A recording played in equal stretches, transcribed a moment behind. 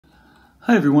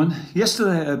Hi everyone.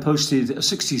 Yesterday I posted a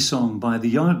 60s song by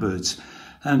the Byrds,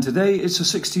 and today it's a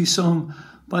 60s song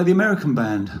by the American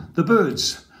band, the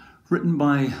Byrds, written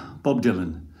by Bob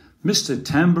Dylan, Mr.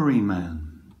 Tambourine Man.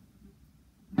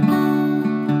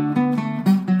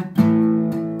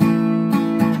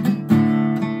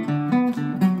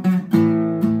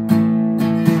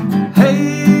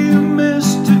 Hey,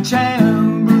 Mr.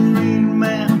 Tambourine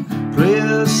Man, play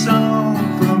a song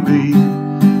for me.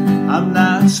 I'm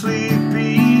not sleepy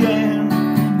and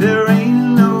there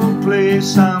ain't no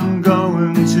place I'm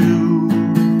going to.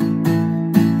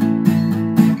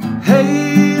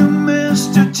 Hey,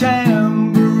 Mr.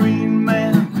 Tambourine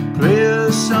Man, play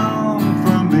a song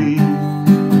for me.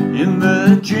 In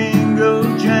the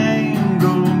jingle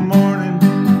jangle morning,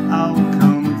 I'll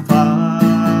come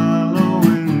following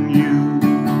you.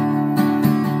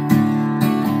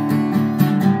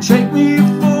 Take me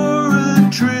for a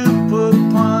trip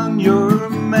upon your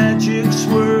magic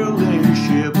swirling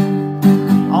ship.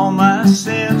 All my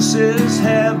senses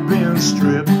have been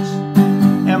stripped,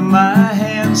 and my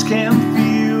hands can't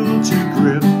feel to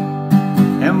grip,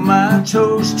 and my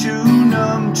toes to